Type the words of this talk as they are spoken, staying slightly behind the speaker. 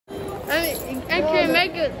I can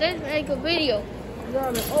make a. Let's make a video.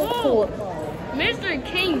 Oh, Mr.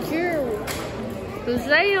 King Jewelry, the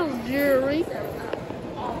sales jewelry.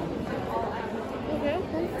 Okay.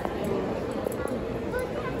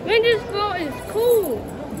 Man, this boat is cool.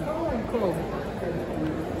 Cool.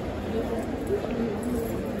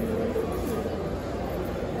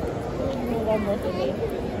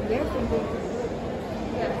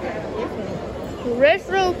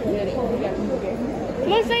 Restroom.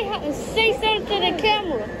 Come on, say something to the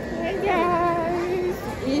camera. Hey guys,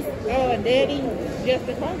 it's Daddy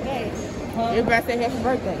Justin's birthday. Everybody say happy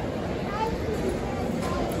birthday.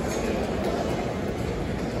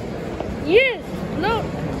 Yes, look.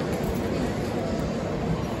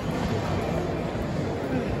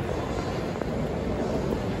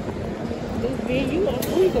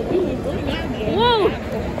 Whoa,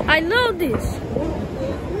 I love this.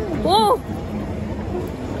 Whoa.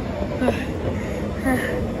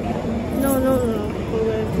 No.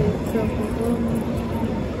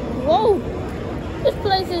 Whoa, this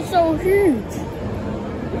place is so huge.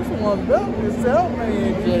 This one built itself,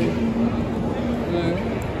 man, Jay.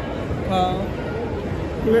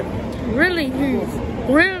 Really huge.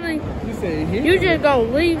 Really? You say huge? You just gonna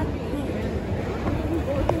leave?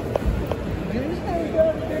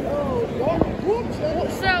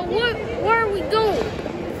 So where are we going?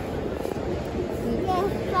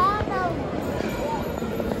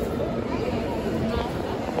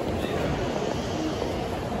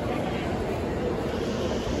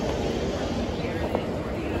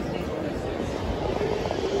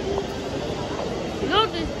 Love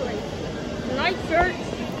this place. Nice shirts.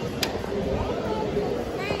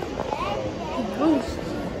 Boost.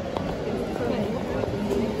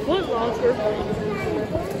 Foot Locker.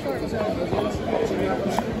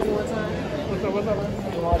 What's up, man?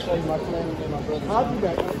 I'll show you my friend and my brother. I'll be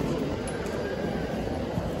back.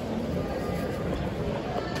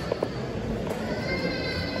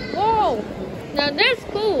 Whoa! Now that's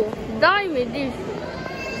cool. Diamond edition.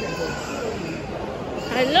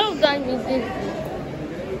 I love diamond edition.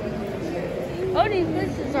 All these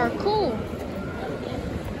fishes are cool.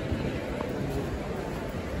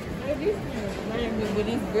 Hey, this remind me with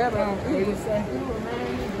this girl on. What do you say?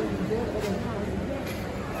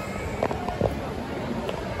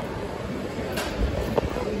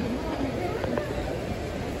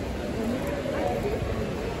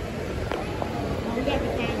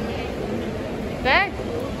 Back?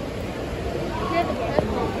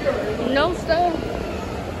 No stuff.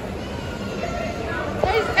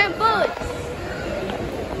 Taste and bullets.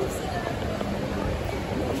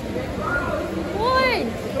 What?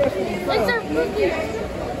 It's our cookies.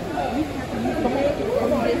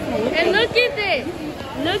 And look at this.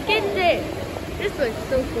 Look at this. This looks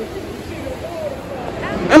so cool.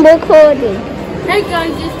 I'm recording. Hey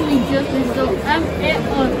guys, it's me, Justin. So I'm at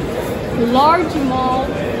a large mall.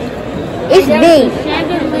 It's There's big. a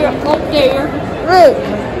chandelier up there. Look.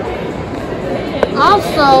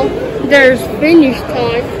 Also, there's finish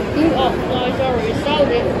time. You guys already saw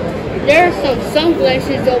that. There's some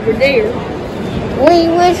sunglasses over there. We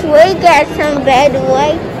wish we got some, by the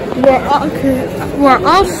way. We're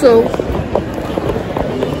also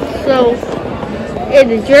at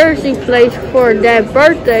the jersey place for that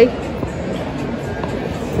birthday.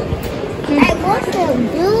 Hey, what's up,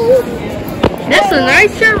 dude? That's a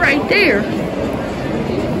nice shirt right there.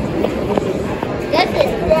 That's it.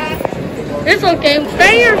 It's okay.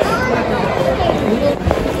 Fair.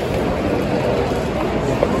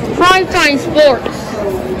 Primetime Sports.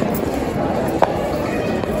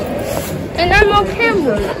 And I'm on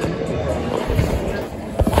camera.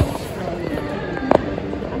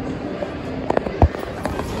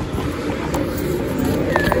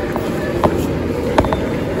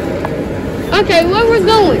 Okay, where we're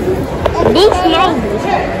going? Boost Mobile.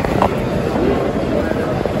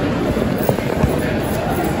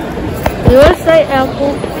 USA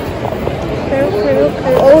Apple. Okay.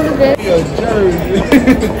 Over there.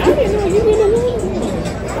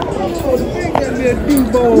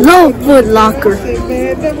 No Foot Locker.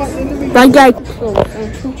 That guy.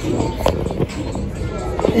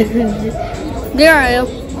 There I am.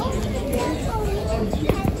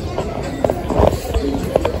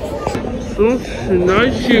 Some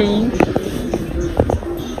nice shoes.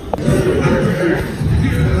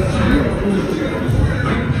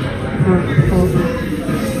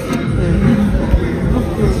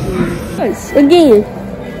 Again.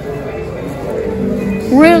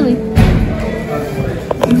 Really?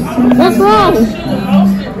 What's wrong?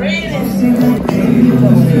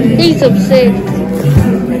 He's upset.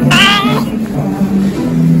 Ah!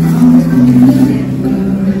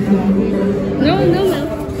 No.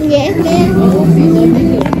 Yeah.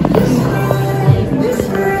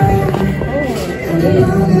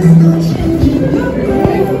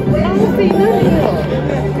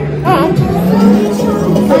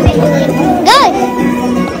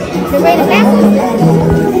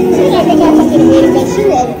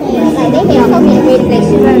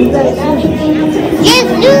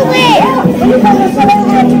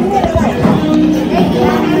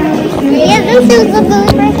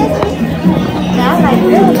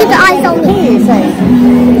 Keep the eyes on me.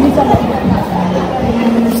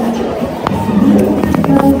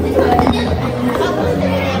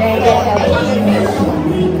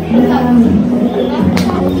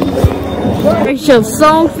 Show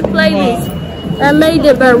songs playlist. I made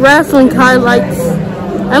it by wrestling highlights.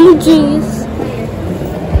 I'm a genius.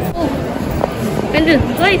 And this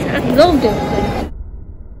place, I love this place.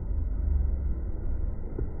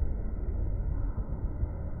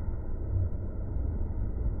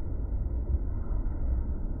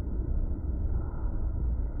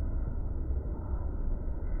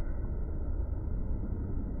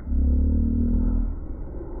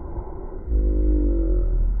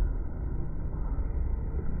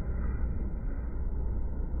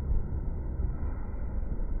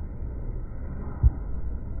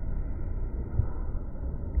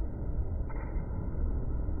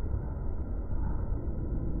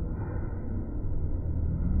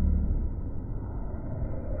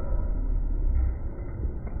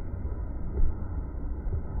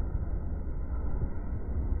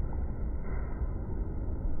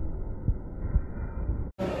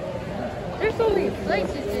 There's so many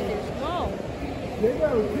places in this mall.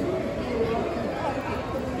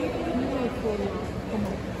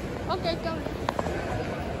 Okay, come.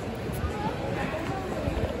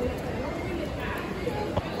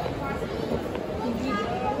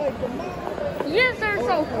 Yes, they're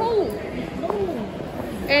so cool.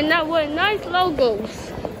 And that with nice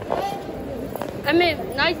logos. I mean,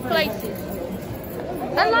 nice places.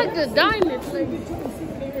 I like the diamond place.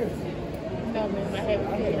 No, man, I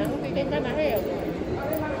haven't. I don't think they might not have.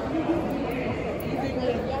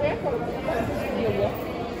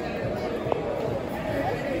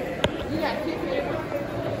 You got Tiffany. You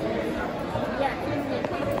got Tiffany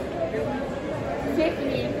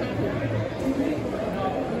and Company.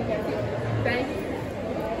 Thank you.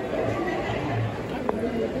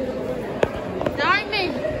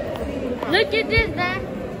 Diamond. Look at this, Dad.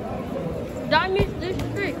 Diamond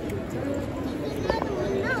District.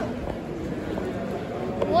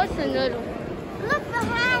 What's another one? Look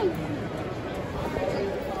behind.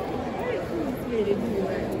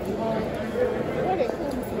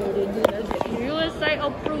 USA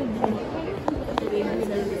approved.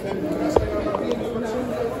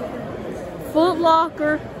 Foot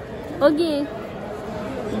Locker. Again.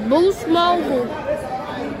 Boost Mobile.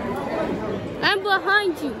 And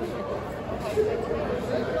behind you.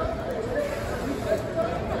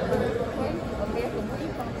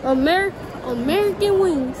 American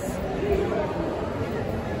Wings.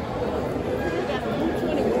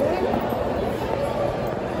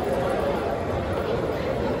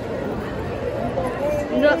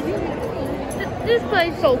 This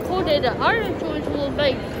place is so cool that the Iron Choice will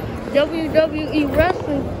make WWE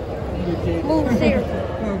wrestling moves here.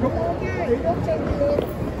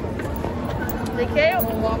 They can't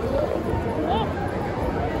walk.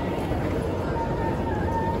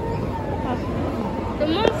 The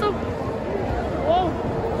most of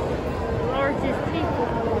largest people.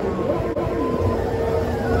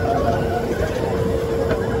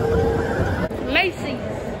 Macy's.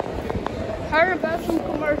 Heard about some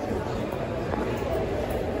commercials.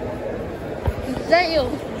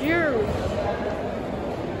 Sales, jewelry.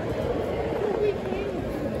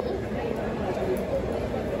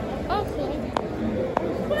 Also,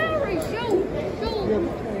 well, I already show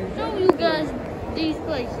you guys these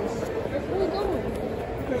places. Where we going?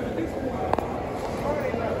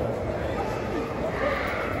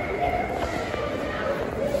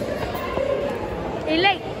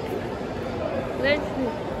 Elite. Let's go.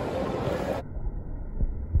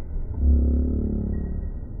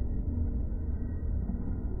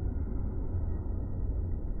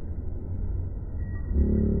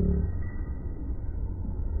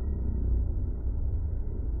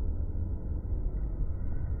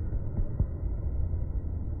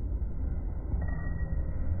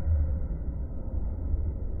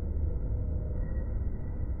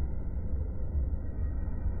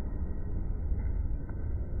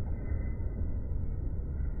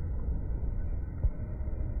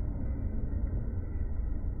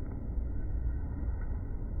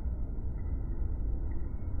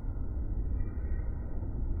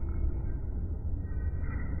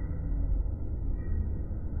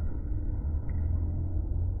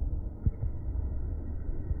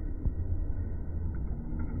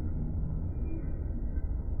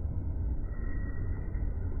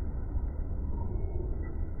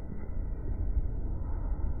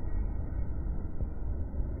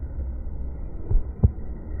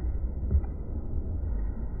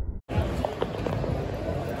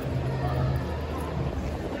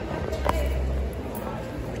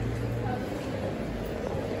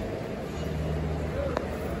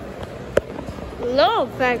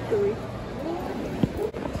 Love Factory.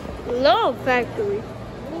 Love Factory.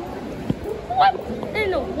 What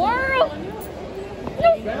in the world?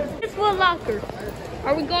 It's Foot Locker.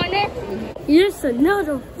 Are we going there? Yes,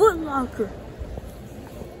 another Foot Locker.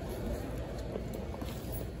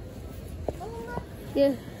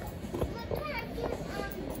 Yeah.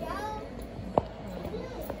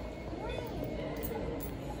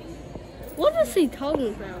 What is he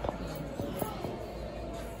talking about?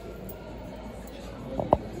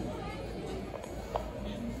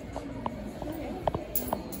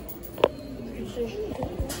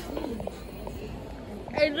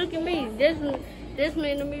 Hey, look at me. This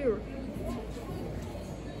me in the mirror.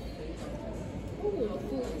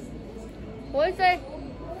 What is that?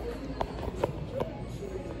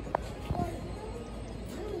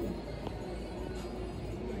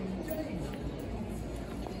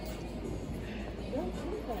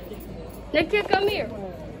 Nikhil, come here.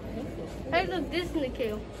 Hey, look, this is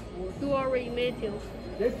Nikhil. You already met him.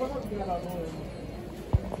 Jay,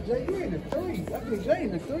 you in the three. I think Jay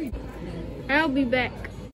in the three. I'll be back.